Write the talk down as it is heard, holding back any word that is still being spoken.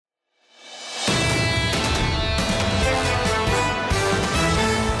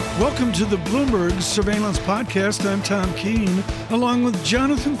Welcome to the Bloomberg Surveillance Podcast. I'm Tom Keene, along with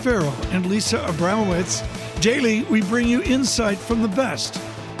Jonathan Farrell and Lisa Abramowitz. Daily, we bring you insight from the best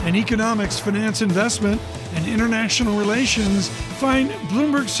in economics, finance, investment, and international relations. Find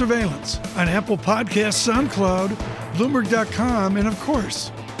Bloomberg Surveillance on Apple Podcasts, SoundCloud, Bloomberg.com, and of course,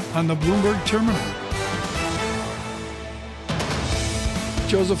 on the Bloomberg Terminal.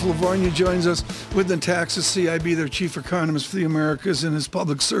 Joseph LaVorgna joins us with the Taxes CIB, their chief economist for the Americas, in his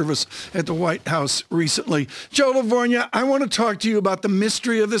public service at the White House recently. Joe LaVorgna, I want to talk to you about the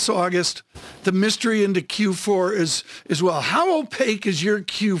mystery of this August, the mystery into Q4 as well. How opaque is your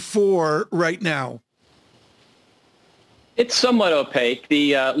Q4 right now? It's somewhat opaque.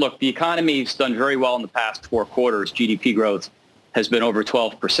 The economy's done very well in the past 4 quarters. GDP growth has been over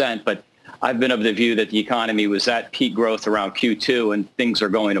 12%, but I've been of the view that the economy was at peak growth around Q2 and things are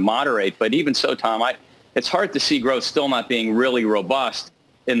going to moderate. But even so, Tom, it's hard to see growth still not being really robust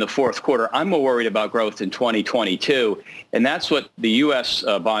in the fourth quarter. I'm more worried about growth in 2022. And that's what the U.S.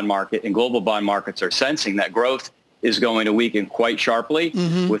 Bond market and global bond markets are sensing, that growth is going to weaken quite sharply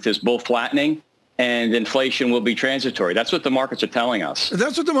with this bull flattening. And inflation will be transitory. That's what the markets are telling us.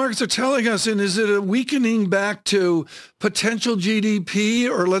 That's what the markets are telling us. And is it a weakening back to potential GDP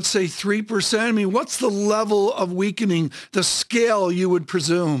or let's say 3%? I mean, what's the level of weakening, the scale you would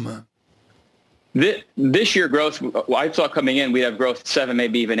presume? This year growth, I thought coming in, we'd have growth at 7,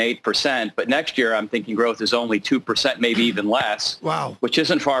 maybe even 8%. But next year, I'm thinking growth is only 2%, maybe even less. Wow. Which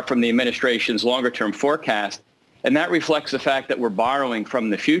isn't far from the administration's longer-term forecast. And that reflects the fact that we're borrowing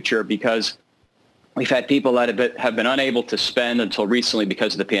from the future because we've had people that have been unable to spend until recently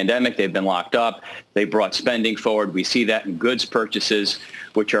because of the pandemic. They've been locked up. They brought spending forward. We see that in goods purchases,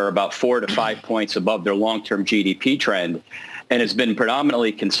 which are about 4 to 5 points above their long-term GDP trend. And it's been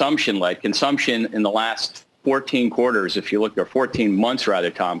predominantly consumption-led. Consumption in the last 14 quarters, if you look, or 14 months rather,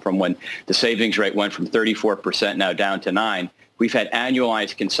 Tom, from when the savings rate went from 34% now down to 9%, we've had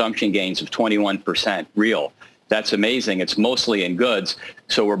annualized consumption gains of 21% real. That's amazing. It's mostly in goods.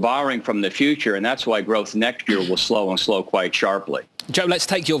 So we're borrowing from the future, and that's why growth next year will slow quite sharply. Joe, let's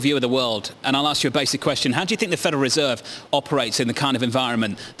take your view of the world, and I'll ask you a basic question. How do you think the Federal Reserve operates in the kind of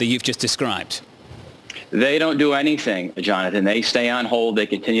environment that you've just described? They don't do anything, Jonathan. They stay on hold. They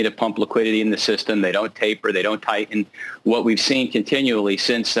continue to pump liquidity in the system. They don't taper. They don't tighten. What we've seen continually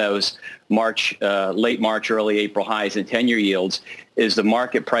since those late March, early April highs in 10-year yields is the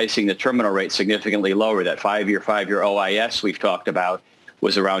market pricing the terminal rate significantly lower. That five-year OIS we've talked about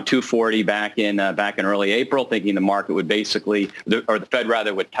was around 240 back in early April, thinking the market would the Fed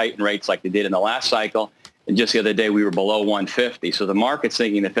rather would tighten rates like they did in the last cycle. And just the other day, we were below 150. So the market's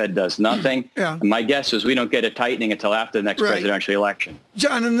thinking the Fed does nothing. Yeah. And my guess is we don't get a tightening until after the next presidential election.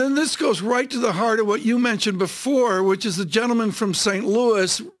 John, and then this goes right to the heart of what you mentioned before, which is the gentleman from St.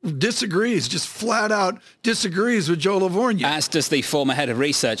 Louis disagrees, just flat out disagrees with Joe LaVorgna. As does the former head of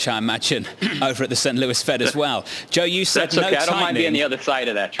research, I imagine, over at the St. Louis Fed as well. Joe, you said That's okay. no I don't mind tightening. being the other side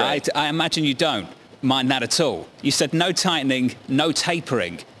of that trade. I imagine you don't mind that at all. You said no tightening, no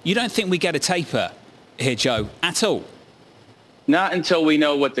tapering. You don't think we get a taper here, Joe, at all? Not until we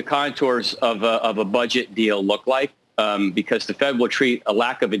know what the contours of a budget deal look like, because the Fed will treat a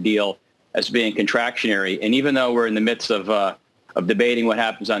lack of a deal as being contractionary. And even though we're in the midst of debating what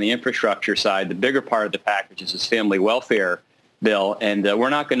happens on the infrastructure side, the bigger part of the package is this family welfare bill. And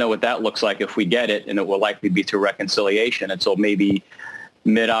we're not going to know what that looks like if we get it, and it will likely be through reconciliation until maybe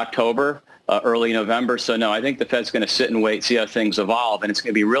mid-October. Early November. So, no, I think the Fed's going to sit and wait, see how things evolve. And it's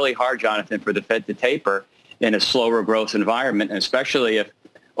going to be really hard, Jonathan, for the Fed to taper in a slower growth environment, and especially if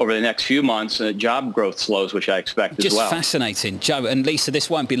over the next few months job growth slows, which I expect as well. Just fascinating. Joe and Lisa, this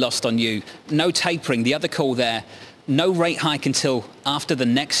won't be lost on you. No tapering. The other call there, no rate hike until after the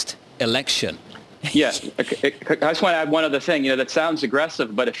next election. Yes. I just want to add one other thing. That sounds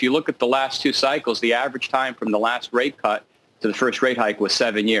aggressive, but if you look at the last 2 cycles, the average time from the last rate cut to the first rate hike was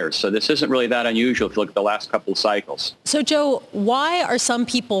 7 years. So this isn't really that unusual if you look at the last couple of cycles. So, Joe, why are some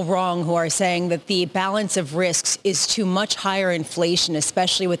people wrong who are saying that the balance of risks is too much higher inflation,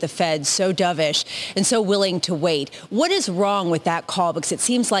 especially with the Fed so dovish and so willing to wait? What is wrong with that call? Because it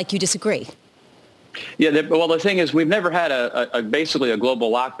seems like you disagree. Yeah, the thing is we've never had basically a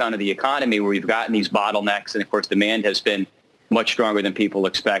global lockdown of the economy where we've gotten these bottlenecks. And, of course, demand has been much stronger than people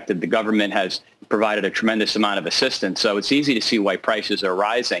expected. The government has provided a tremendous amount of assistance. So it's easy to see why prices are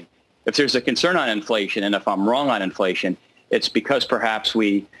rising. If there's a concern on inflation, and if I'm wrong on inflation, it's because perhaps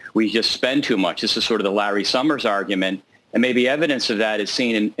we just spend too much. This is sort of the Larry Summers argument. And maybe evidence of that is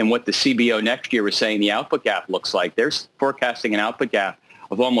seen in what the CBO next year was saying the output gap looks like. They're forecasting an output gap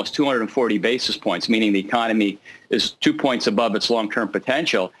of almost 240 basis points, meaning the economy is 2 points above its long-term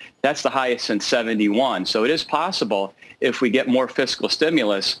potential. That's the highest since 71. So it is possible, if we get more fiscal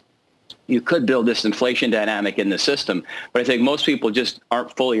stimulus, you could build this inflation dynamic in the system. But I think most people just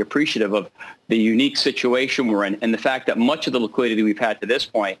aren't fully appreciative of the unique situation we're in and the fact that much of the liquidity we've had to this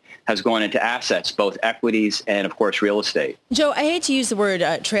point has gone into assets, both equities and, of course, real estate. Joe, I hate to use the word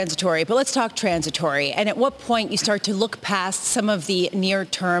transitory, but let's talk transitory. And at what point you start to look past some of the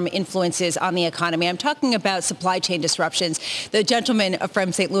near-term influences on the economy? I'm talking about supply chain disruptions. The gentleman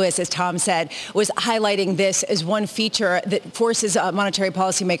from St. Louis, as Tom said, was highlighting this as one feature that forces monetary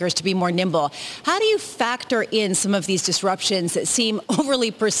policymakers to be more nimble. How do you factor in some of these disruptions that seem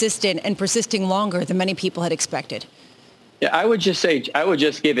overly persistent and persisting longer than many people had expected? Yeah, I would just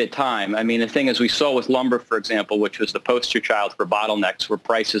give it time. I mean, the thing is, we saw with lumber, for example, which was the poster child for bottlenecks, where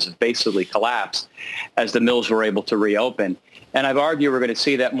prices have basically collapsed as the mills were able to reopen. And I've argued we're going to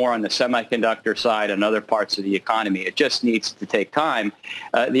see that more on the semiconductor side and other parts of the economy. It just needs to take time.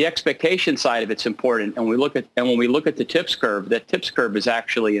 The expectation side of it's important. And when we look at the tips curve, that tips curve is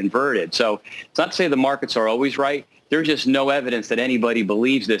actually inverted. So it's not to say the markets are always right. There's just no evidence that anybody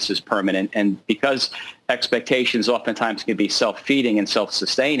believes this is permanent. And because expectations oftentimes can be self-feeding and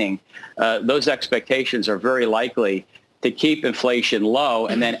self-sustaining, those expectations are very likely to keep inflation low.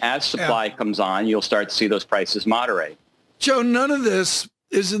 And then as supply comes on, you'll start to see those prices moderate. Joe, none of this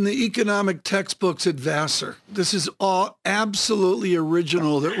is in the economic textbooks at Vassar. This is all absolutely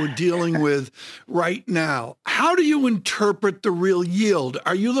original that we're dealing with right now. How do you interpret the real yield?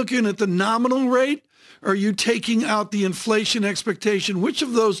 Are you looking at the nominal rate? Or are you taking out the inflation expectation? Which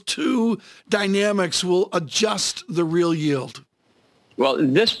of those two dynamics will adjust the real yield? Well,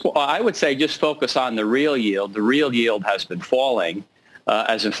 I would say just focus on the real yield. The real yield has been falling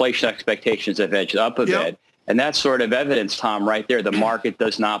as inflation expectations have edged up a bit. And that's sort of evidence, Tom, right there. The market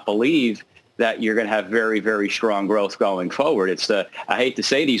does not believe that you're going to have very, very strong growth going forward. I hate to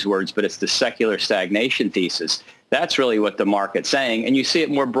say these words, but it's the secular stagnation thesis. That's really what the market's saying. And you see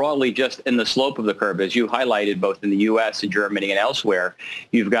it more broadly just in the slope of the curve, as you highlighted both in the U.S. and Germany and elsewhere.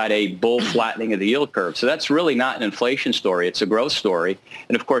 You've got a bull flattening of the yield curve. So that's really not an inflation story. It's a growth story.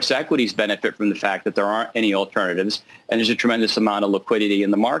 And, of course, equities benefit from the fact that there aren't any alternatives, and there's a tremendous amount of liquidity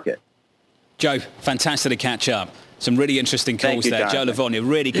in the market. Joe, fantastic to catch up. Some really interesting calls there. Joe LaVorgna,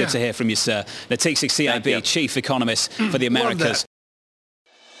 really good to hear from you, sir. The T6 CIB Chief Economist for the Americas.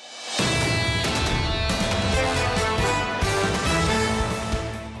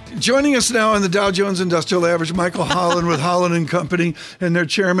 Joining us now on the Dow Jones Industrial Average, Michael Holland with Holland & Company and their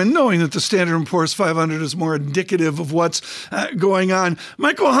chairman, knowing that the Standard & Poor's 500 is more indicative of what's going on.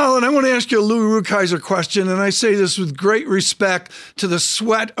 Michael Holland, I want to ask you a Louis Rukeyser question, and I say this with great respect to the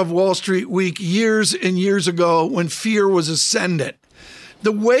sweat of Wall Street Week years and years ago when fear was ascendant.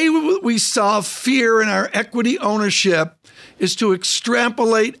 The way we solve fear in our equity ownership is to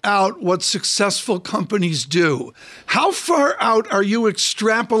extrapolate out what successful companies do. How far out are you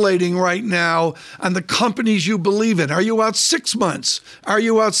extrapolating right now on the companies you believe in? Are you out 6 months? Are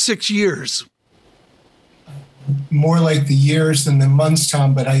you out 6 years? More like the years than the months,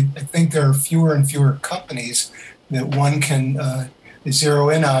 Tom, but I think there are fewer and fewer companies that one can zero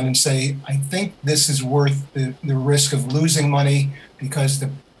in on and say, I think this is worth the risk of losing money because the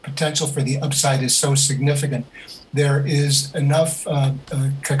potential for the upside is so significant. There is enough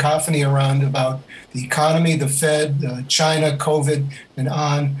cacophony around about the economy, the Fed, China, COVID, and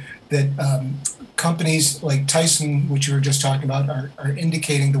on, that companies like Tyson, which you were just talking about, are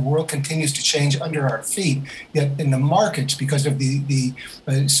indicating the world continues to change under our feet. Yet in the markets, because of the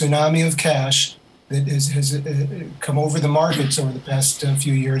tsunami of cash that has come over the markets over the past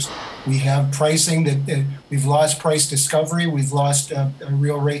few years, we have pricing that we've lost price discovery. We've lost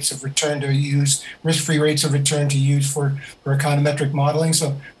real rates of return to use, risk-free rates of return to use for econometric modeling.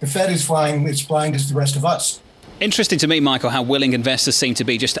 So the Fed is flying, it's blind as the rest of us. Interesting to me, Michael, how willing investors seem to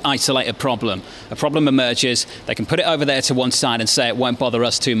be just to isolate a problem. A problem emerges, they can put it over there to one side and say it won't bother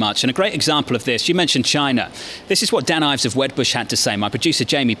us too much. And a great example of this, you mentioned China. This is what Dan Ives of Wedbush had to say. My producer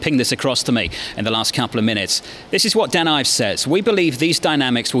Jamie pinged this across to me in the last couple of minutes. This is what Dan Ives says. We believe these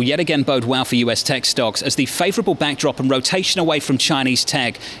dynamics will yet again bode well for US tech stocks as the favourable backdrop and rotation away from Chinese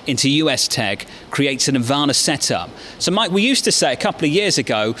tech into US tech creates a Nirvana setup. So, Mike, we used to say a couple of years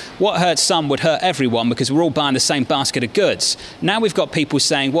ago, what hurts some would hurt everyone because we're all buying the same basket of goods. Now we've got people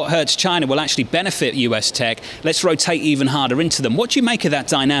saying what hurts China will actually benefit US tech. Let's rotate even harder into them. What do you make of that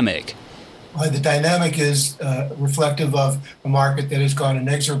dynamic? Well, the dynamic is reflective of a market that has gone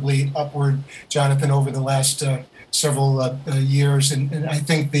inexorably upward, Jonathan, over the last several years. And I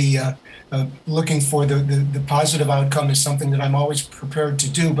think the looking for the positive outcome is something that I'm always prepared to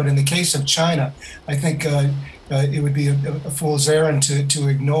do. But in the case of China, I think it would be a fool's errand to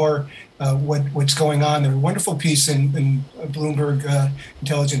ignore what's going on. There was a wonderful piece in Bloomberg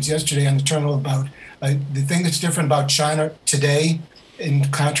Intelligence yesterday on the terminal about the thing that's different about China today, in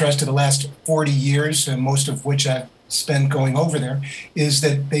contrast to the last 40 years, most of which I've spent going over there, is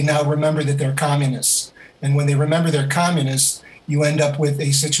that they now remember that they're communists. And when they remember they're communists, you end up with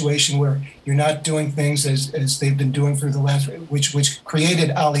a situation where you're not doing things as they've been doing for the last, which created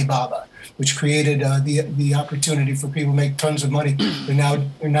Alibaba, which created the opportunity for people to make tons of money.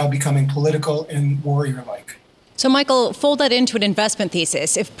 They're now becoming political and warrior-like. So, Michael, fold that into an investment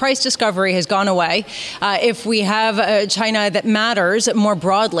thesis. If price discovery has gone away, if we have China that matters more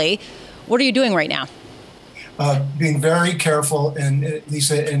broadly, what are you doing right now? Being very careful, and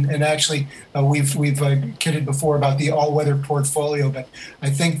Lisa, and actually we've kidded before about the all-weather portfolio, but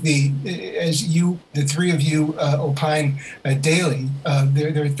I think the three of you opine daily,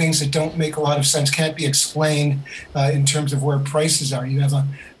 there are things that don't make a lot of sense, can't be explained in terms of where prices are. You have a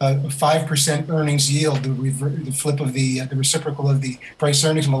 5% earnings yield, the flip of the reciprocal of the price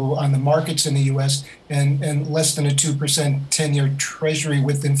earnings model on the markets in the U.S., and less than a 2% 10-year Treasury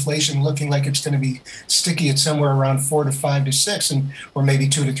with inflation looking like it's going to be sticky at somewhere around 4 to 5 to 6, or maybe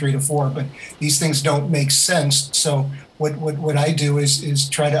 2 to 3 to 4. But these things don't make sense. So what I do is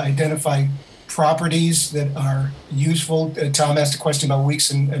try to identify properties that are useful. Tom asked a question about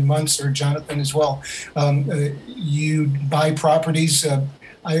weeks and months, or Jonathan as well. You buy properties.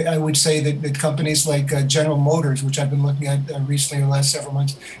 I would say that companies like General Motors, which I've been looking at recently in the last several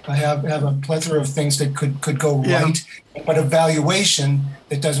months, have a plethora of things that could go right, but a valuation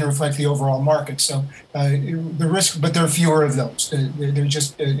that doesn't reflect the overall market. So the risk, but there are fewer of those. They're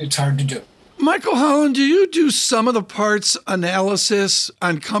just, it's hard to do. Michael Holland, do you do some of the parts analysis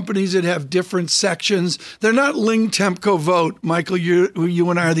on companies that have different sections? They're not Ling Temco Vote. Michael, you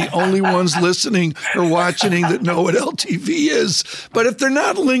and I are the only ones listening or watching that know what LTV is. But if they're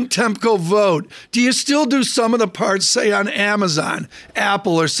not Ling Temco Vote, do you still do some of the parts, say, on Amazon,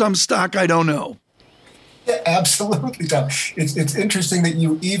 Apple, or some stock I don't know? Yeah, absolutely, Tom. It's interesting that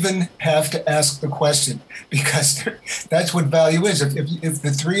you even have to ask the question, because that's what value is. If the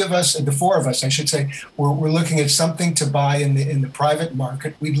three of us, the four of us, I should say, we're looking at something to buy in the private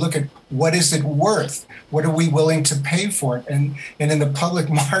market, we'd look at what is it worth? What are we willing to pay for it? And in the public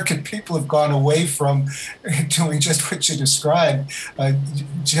market, people have gone away from doing just what you described.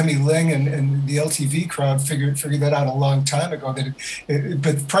 Jimmy Ling and the LTV crowd figured that out a long time ago.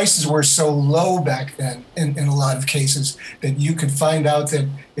 But prices were so low back then, in a lot of cases, that you could find out that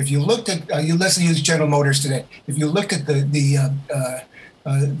if you looked at, let's use General Motors today. If you looked at the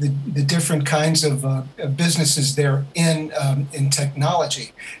different kinds of businesses there in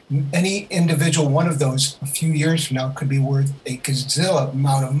technology, any individual one of those a few years from now could be worth a gazillion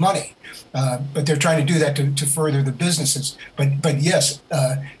amount of money. But they're trying to do that to further the businesses. But yes,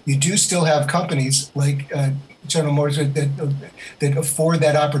 you do still have companies like General Motors that afford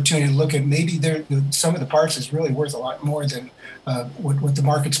that opportunity to look at maybe some of the parts is really worth a lot more than what the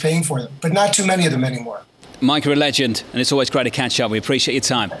market's paying for them. But not too many of them anymore. Mike, you're a legend, and it's always great to catch up. We appreciate your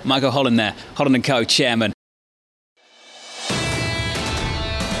time. Michael Holland there, Holland & Co. Chairman.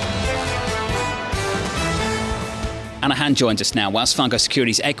 Anna Han joins us now, Wells Fargo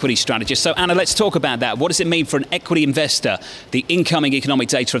Securities equity strategist. So, Anna, let's talk about that. What does it mean for an equity investor, the incoming economic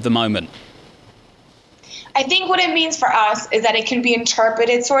data of the moment? I think what it means for us is that it can be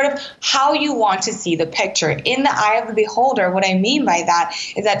interpreted sort of how you want to see the picture. In the eye of the beholder, what I mean by that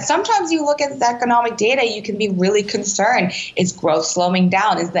is that sometimes you look at the economic data, you can be really concerned. Is growth slowing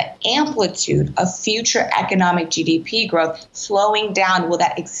down? Is the amplitude of future economic GDP growth slowing down? Will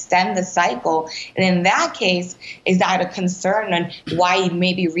that extend the cycle? And in that case, is that a concern, and why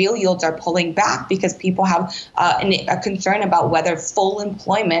maybe real yields are pulling back? Because people have a concern about whether full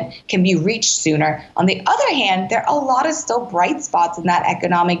employment can be reached sooner. On the other hand, there are a lot of still bright spots in that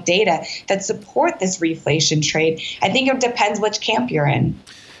economic data that support this reflation trade. I think it depends which camp you're in.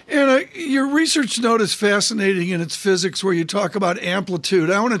 And your research note is fascinating in its physics, where you talk about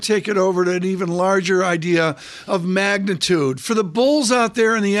amplitude. I want to take it over to an even larger idea of magnitude. For the bulls out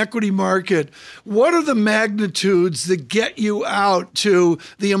there in the equity market, what are the magnitudes that get you out to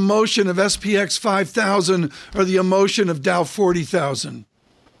the emotion of SPX 5000 or the emotion of Dow 40,000?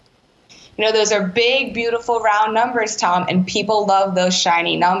 You know, those are big, beautiful, round numbers, Tom, and people love those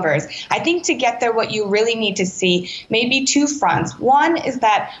shiny numbers. I think to get there, what you really need to see, maybe two fronts. One is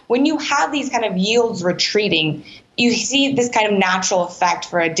that when you have these kind of yields retreating, you see this kind of natural effect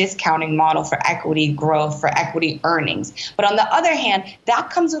for a discounting model for equity growth, for equity earnings. But on the other hand, that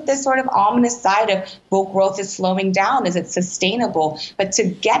comes with this sort of ominous side of, well, growth is slowing down. Is it sustainable? But to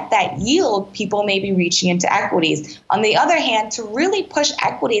get that yield, people may be reaching into equities. On the other hand, to really push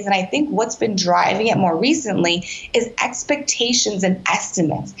equities, and I think what's been driving it more recently, is expectations and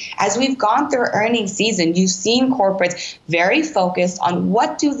estimates. As we've gone through earnings season, you've seen corporates very focused on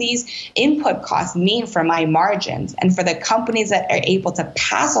what do these input costs mean for my margins. And for the companies that are able to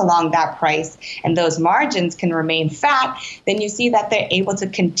pass along that price and those margins can remain fat, then you see that they're able to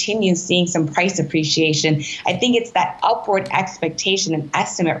continue seeing some price appreciation. I think it's that upward expectation and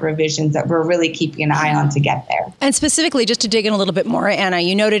estimate revisions that we're really keeping an eye on to get there. And specifically, just to dig in a little bit more, Anna,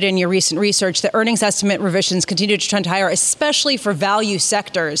 you noted in your recent research that earnings estimate revisions continue to trend higher, especially for value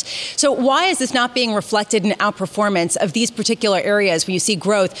sectors. So why is this not being reflected in outperformance of these particular areas where you see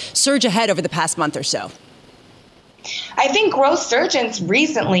growth surge ahead over the past month or so? I think growth surgence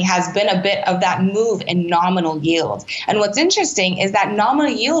recently has been a bit of that move in nominal yields. And what's interesting is that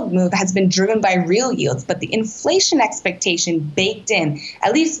nominal yield move has been driven by real yields, but the inflation expectation baked in,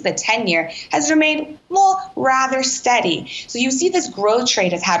 at least the 10-year, has remained, well, rather steady. So you see this growth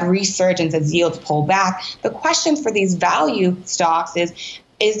trade has had resurgence as yields pull back. The question for these value stocks is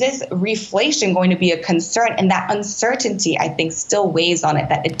this reflation going to be a concern? And that uncertainty, I think, still weighs on it,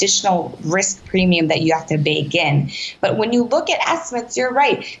 that additional risk premium that you have to bake in. But when you look at estimates, you're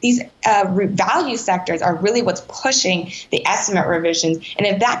right. These value sectors are really what's pushing the estimate revisions. And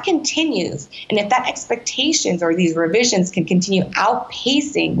if that continues, and if that expectations or these revisions can continue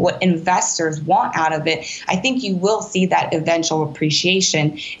outpacing what investors want out of it, I think you will see that eventual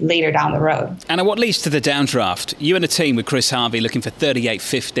appreciation later down the road. Anna, what leads to the downdraft? You and a team with Chris Harvey looking for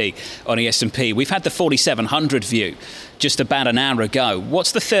 38.50 on the S&P. We've had the 4,700 view just about an hour ago.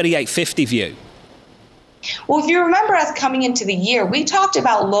 What's the 38.50 view? Well, if you remember us coming into the year, we talked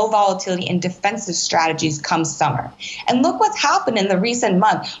about low volatility and defensive strategies come summer. And look what's happened in the recent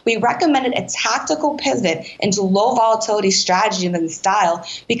month. We recommended a tactical pivot into low volatility strategy and style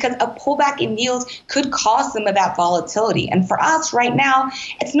because a pullback in yields could cause some of that volatility. And for us right now,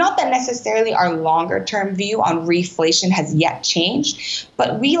 it's not that necessarily our longer term view on reflation has yet changed,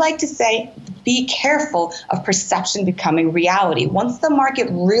 but we like to say, be careful of perception becoming reality. Once the market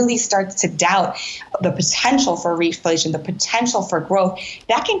really starts to doubt the potential for reflation, the potential for growth,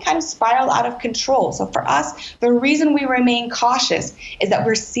 that can kind of spiral out of control. So for us, the reason we remain cautious is that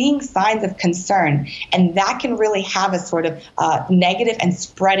we're seeing signs of concern, and that can really have a sort of negative and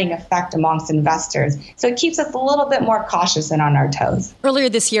spreading effect amongst investors. So it keeps us a little bit more cautious and on our toes. Earlier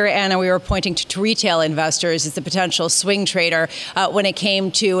this year, Anna, we were pointing to retail investors as the potential swing trader when it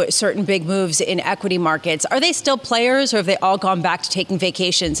came to certain big moves in equity markets. Are they still players, or have they all gone back to taking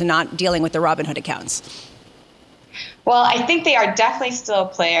vacations and not dealing with the Robinhood accounts? Well, I think they are definitely still a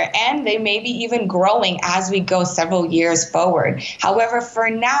player, and they may be even growing as we go several years forward. However, for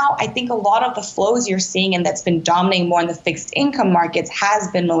now, I think a lot of the flows you're seeing and that's been dominating more in the fixed income markets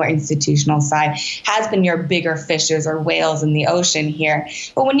has been lower institutional side, has been your bigger fishes or whales in the ocean here.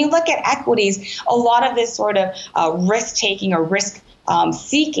 But when you look at equities, a lot of this sort of risk-taking or risk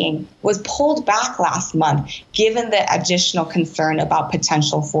seeking was pulled back last month, given the additional concern about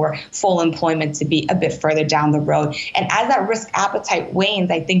potential for full employment to be a bit further down the road. And as that risk appetite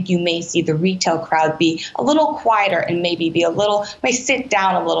wanes, I think you may see the retail crowd be a little quieter and may sit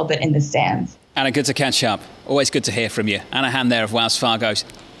down a little bit in the stands. Anna, good to catch up. Always good to hear from you. Anna Han there of Wells Fargo's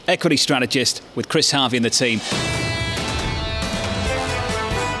equity strategist with Chris Harvey and the team.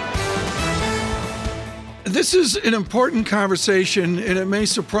 This is an important conversation, and it may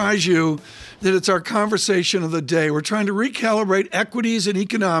surprise you that it's our conversation of the day. We're trying to recalibrate equities and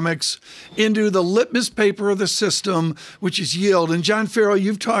economics into the litmus paper of the system, which is yield. And John Farrow,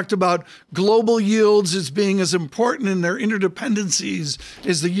 you've talked about global yields as being as important in their interdependencies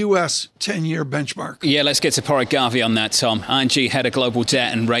as the U.S. 10-year benchmark. Yeah, let's get to Porrick Garvey on that, Tom. ING head of global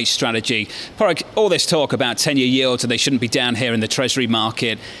debt and rate strategy. Porrick, all this talk about 10-year yields and they shouldn't be down here in the Treasury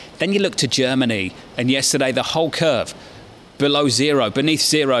market. Then you look to Germany, and yesterday the whole curve below zero, beneath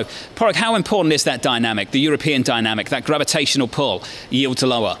zero. Porrick, how important is that dynamic, the European dynamic, that gravitational pull, yield to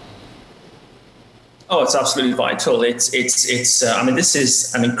lower? Oh, it's absolutely vital. It's. I mean, this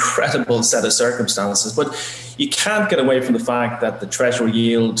is an incredible set of circumstances, but you can't get away from the fact that the Treasury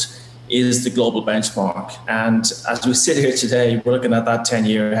yield is the global benchmark. And as we sit here today, we're looking at that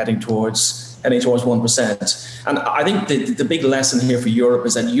 10-year heading towards 1%. And I think the big lesson here for Europe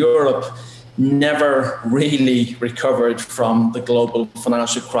is that Europe never really recovered from the global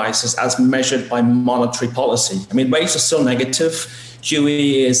financial crisis as measured by monetary policy. I mean, rates are still negative.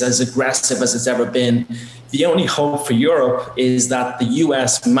 QE is as aggressive as it's ever been. The only hope for Europe is that the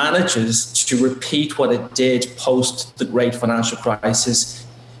US manages to repeat what it did post the great financial crisis,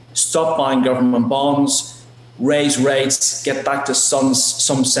 stop buying government bonds, raise rates, get back to some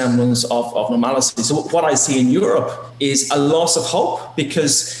semblance of normality. So what I see in Europe is a loss of hope,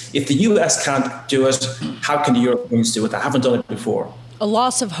 because if the US can't do it, how can the Europeans do it? They haven't done it before. A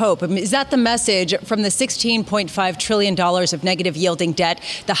loss of hope. I mean, is that the message from the $16.5 trillion of negative yielding debt,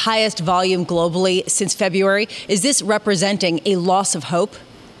 the highest volume globally since February? Is this representing a loss of hope?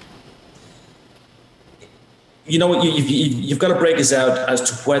 You know, you've got to break this out as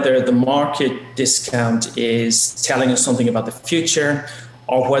to whether the market discount is telling us something about the future,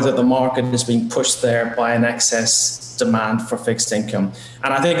 or whether the market is being pushed there by an excess demand for fixed income.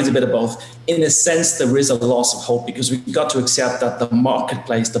 And I think it's a bit of both. In a sense, there is a loss of hope, because we've got to accept that the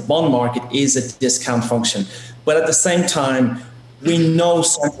marketplace, the bond market, is a discount function. But at the same time, we know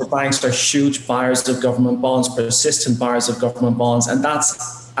central banks are huge buyers of government bonds, persistent buyers of government bonds, and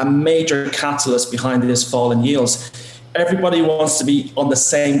that's a major catalyst behind this fall in yields. Everybody wants to be on the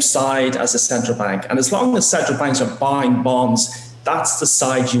same side as the central bank. And as long as central banks are buying bonds, that's the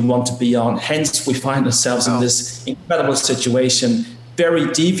side you want to be on. Hence, we find ourselves in this incredible situation, very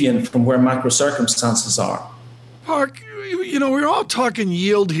deviant from where macro circumstances are. Park, you know, we're all talking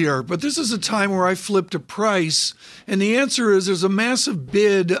yield here, but this is a time where I flipped a price, and the answer is there's a massive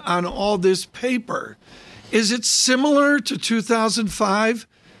bid on all this paper. Is it similar to 2005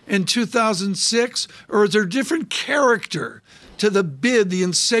 and 2006, or is there a different character to the bid, the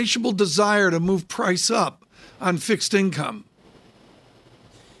insatiable desire to move price up on fixed income?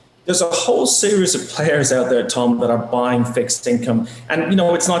 There's a whole series of players out there, Tom, that are buying fixed income. And, you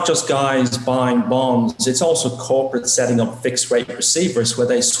know, it's not just guys buying bonds. It's also corporates setting up fixed rate receivers where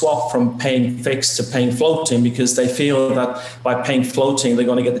they swap from paying fixed to paying floating, because they feel that by paying floating, they're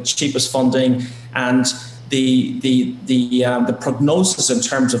going to get the cheapest funding, and the prognosis in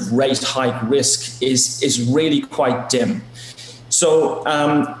terms of rate hike risk is really quite dim. So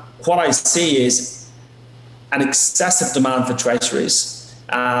what I see is an excessive demand for treasuries.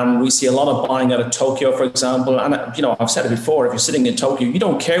 We see a lot of buying out of Tokyo, for example. And, you know, I've said it before, if you're sitting in Tokyo, you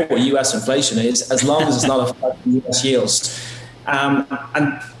don't care what US inflation is, as long as it's not affecting US yields.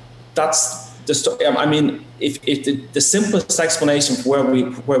 And that's the story. I mean, if the simplest explanation for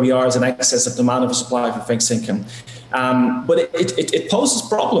where we are is an excess of demand of supply for fixed income. But it poses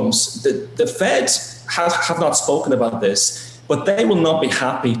problems. The Fed have not spoken about this, but they will not be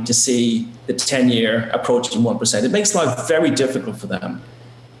happy to see the 10-year approaching 1%. It makes life very difficult for them.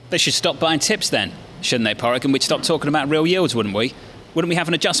 They should stop buying tips then, shouldn't they, Porrick? And we'd stop talking about real yields, wouldn't we? Wouldn't we have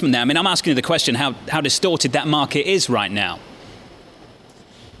an adjustment there? I mean, I'm asking you the question, how distorted that market is right now.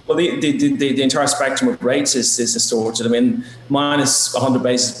 Well, the entire spectrum of rates is distorted. I mean, minus 100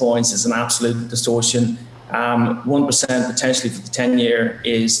 basis points is an absolute distortion. 1% potentially for the 10-year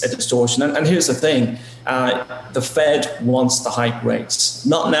is a distortion. And here's the thing. The Fed wants to hike rates.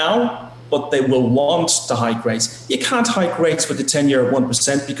 Not now, but they will want to hike rates. You can't hike rates with the 10-year at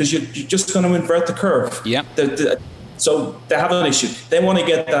 1% because you're just going to invert the curve. Yeah. So they have an issue. They want to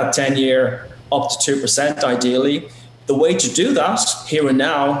get that 10-year up to 2% ideally. The way to do that here and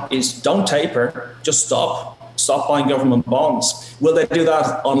now is don't taper, just stop buying government bonds. Will they do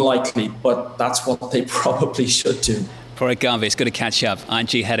that? Unlikely, but that's what they probably should do. Porrick Garvey, it's good to catch up.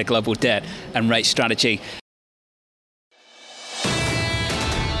 ING Head of Global Debt and Rate Strategy.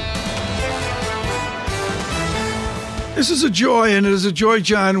 This is a joy, and it is a joy,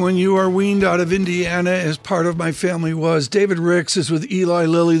 John, when you are weaned out of Indiana, as part of my family was. David Ricks is with Eli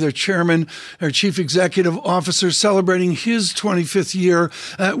Lilly, their chairman, their chief executive officer, celebrating his 25th year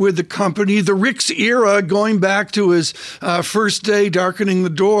with the company. The Ricks era, going back to his first day darkening the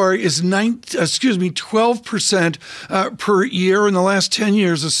door, is 12% per year. In the last 10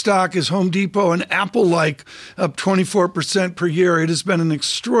 years, the stock is Home Depot and Apple-like, up 24% per year. It has been an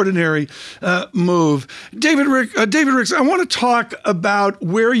extraordinary move. David Ricks, I want to talk about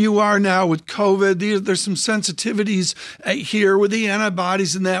where you are now with COVID. There's some sensitivities here with the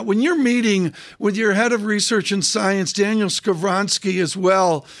antibodies and that. When you're meeting with your head of research and science, Daniel Skowronski, as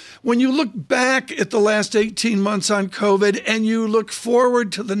well, when you look back at the last 18 months on COVID and you look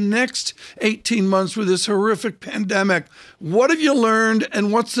forward to the next 18 months with this horrific pandemic, what have you learned,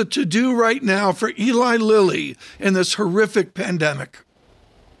 and what's the to-do right now for Eli Lilly in this horrific pandemic?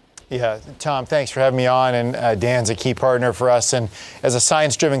 Yeah, Tom, thanks for having me on. And Dan's a key partner for us. And as a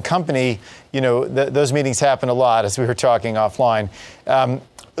science-driven company, you know, those meetings happen a lot, as we were talking offline.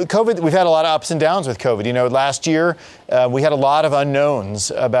 COVID, we've had a lot of ups and downs with COVID. You know, last year, we had a lot of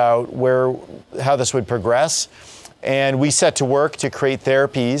unknowns about how this would progress. And we set to work to create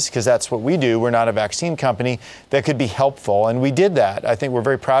therapies, because that's what we do. We're not a vaccine company, that could be helpful. And we did that. I think we're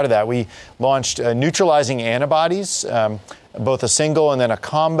very proud of that. We launched neutralizing antibodies, both a single and then a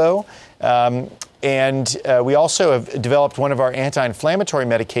combo. And we also have developed one of our anti-inflammatory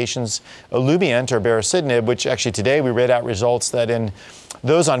medications, Olumiant or baricitinib, which actually today we read out results that in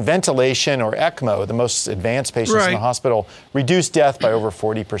those on ventilation or ECMO, the most advanced patients in the hospital, reduced death by over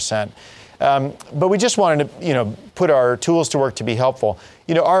 40%. But we just wanted to, put our tools to work to be helpful.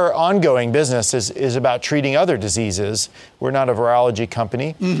 Our ongoing business is about treating other diseases. We're not a virology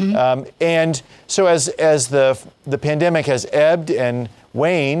company. And so as the pandemic has ebbed and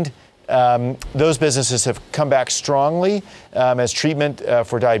waned, those businesses have come back strongly as treatment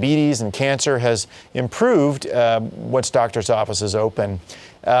for diabetes and cancer has improved once doctors' offices open.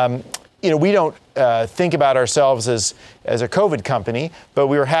 We don't think about ourselves as a COVID company, but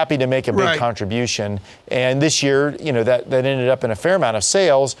we were happy to make a big contribution. And this year, that ended up in a fair amount of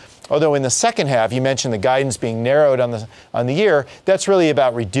sales. Although in the second half, you mentioned the guidance being narrowed on the year. That's really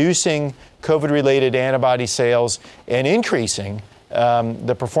about reducing COVID-related antibody sales and increasing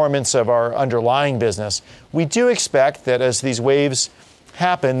the performance of our underlying business. We do expect that as these waves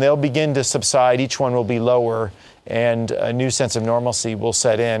happen, they'll begin to subside. Each one will be lower, and a new sense of normalcy will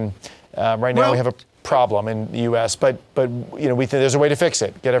set in. Right now we have a problem in the U.S., but we think there's a way to fix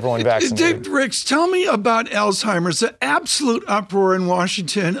it. Get everyone vaccinated. Dave Ricks, tell me about Alzheimer's. The absolute uproar in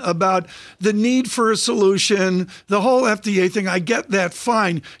Washington about the need for a solution, the whole FDA thing. I get that,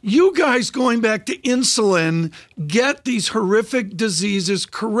 fine. You guys going back to insulin, get these horrific diseases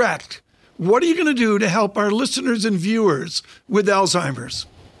correct. What are you going to do to help our listeners and viewers with Alzheimer's?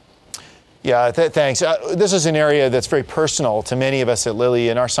 Yeah, thanks. This is an area that's very personal to many of us at Lilly,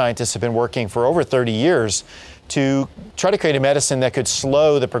 and our scientists have been working for over 30 years to try to create a medicine that could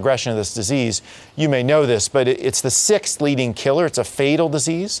slow the progression of this disease. You may know this, but it's the 6th leading killer. It's a fatal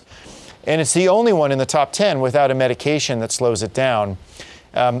disease, and it's the only one in the top 10 without a medication that slows it down.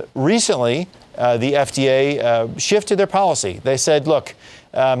 Recently, the FDA shifted their policy. They said, look,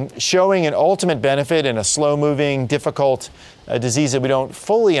 showing an ultimate benefit in a slow-moving, difficult disease that we don't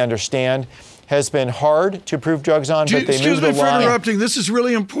fully understand has been hard to approve drugs on, but they moved the line. Excuse me for interrupting. This is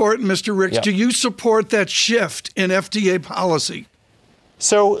really important, Mr. Ricks. Yeah. Do you support that shift in FDA policy?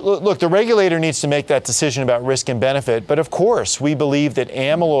 So, look, the regulator needs to make that decision about risk and benefit, but of course, we believe that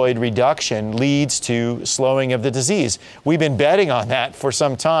amyloid reduction leads to slowing of the disease. We've been betting on that for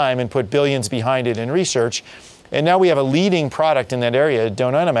some time and put billions behind it in research, and now we have a leading product in that area,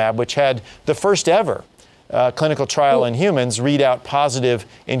 donanemab, which had the first ever clinical trial in humans read out positive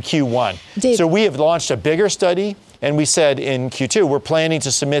in Q1. Dave. So we have launched a bigger study, and we said in Q2, we're planning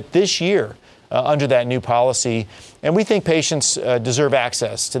to submit this year under that new policy. And we think patients deserve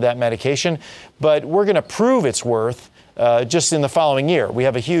access to that medication, but we're going to prove its worth just in the following year. We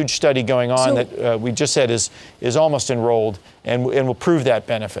have a huge study going on that we just said is almost enrolled and will prove that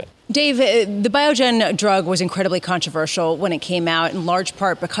benefit. Dave, the Biogen drug was incredibly controversial when it came out, in large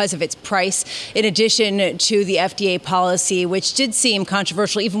part because of its price, in addition to the FDA policy, which did seem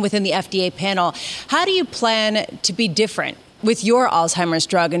controversial even within the FDA panel. How do you plan to be different with your Alzheimer's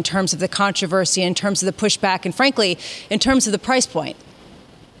drug in terms of the controversy, in terms of the pushback, and frankly, in terms of the price point?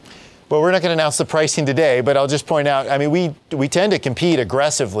 Well, we're not going to announce the pricing today, but I'll just point out, I mean, we tend to compete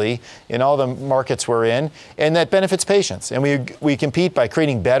aggressively in all the markets we're in, and that benefits patients. And we compete by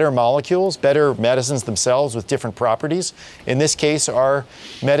creating better molecules, better medicines themselves with different properties. In this case, our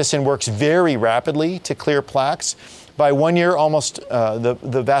medicine works very rapidly to clear plaques. By 1 year, almost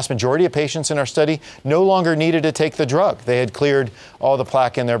the vast majority of patients in our study no longer needed to take the drug. They had cleared all the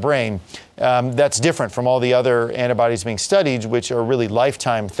plaque in their brain. That's different from all the other antibodies being studied, which are really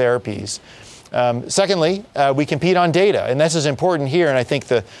lifetime therapies. Secondly, we compete on data, and this is important here, and I think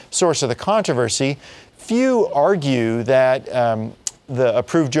the source of the controversy. Few argue that the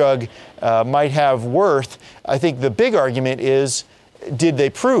approved drug might have worth. I think the big argument is, did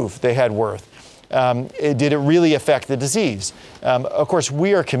they prove they had worth? Did it really affect the disease? Of course,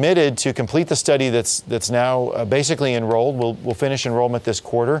 we are committed to complete the study that's now basically enrolled. We'll finish enrollment this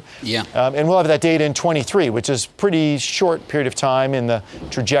quarter. Yeah. And we'll have that data in 23, which is pretty short period of time in the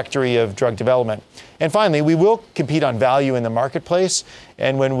trajectory of drug development. And finally, we will compete on value in the marketplace.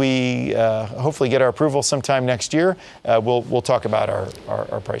 And when we hopefully get our approval sometime next year, we'll talk about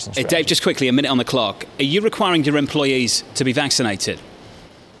our pricing strategy. Dave, just quickly, a minute on the clock. Are you requiring your employees to be vaccinated?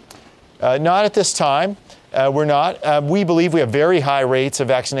 Not at this time. We're not. We believe we have very high rates of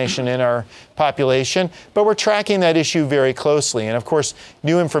vaccination in our population, but we're tracking that issue very closely. And of course,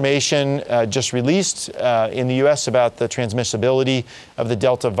 new information just released in the U.S. about the transmissibility of the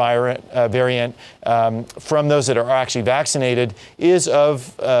Delta variant from those that are actually vaccinated is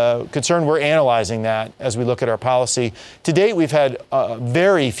of concern. We're analyzing that as we look at our policy. To date, we've had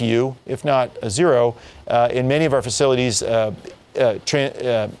very few, if not zero, in many of our facilities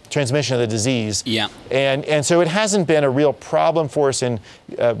transmission of the disease. Yeah. And so it hasn't been a real problem for us in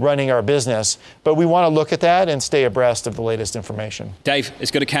running our business, but we want to look at that and stay abreast of the latest information. Dave,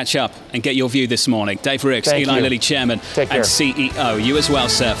 it's good to catch up and get your view this morning. Dave Ricks, Thank Eli you. Lilly Chairman Take care. and CEO. You as well,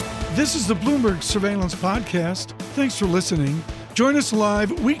 sir. This is the Bloomberg Surveillance Podcast. Thanks for listening. Join us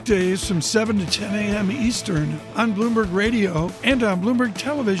live weekdays from 7 to 10 a.m. Eastern on Bloomberg Radio and on Bloomberg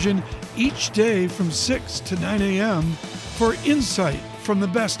Television each day from 6 to 9 a.m. for insight from the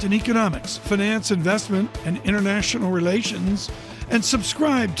best in economics, finance, investment, and international relations. And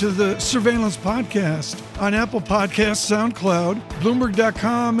subscribe to the Surveillance Podcast on Apple Podcasts, SoundCloud,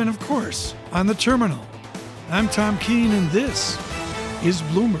 Bloomberg.com, and of course, on the terminal. I'm Tom Keene, and this is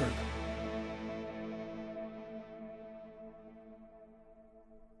Bloomberg.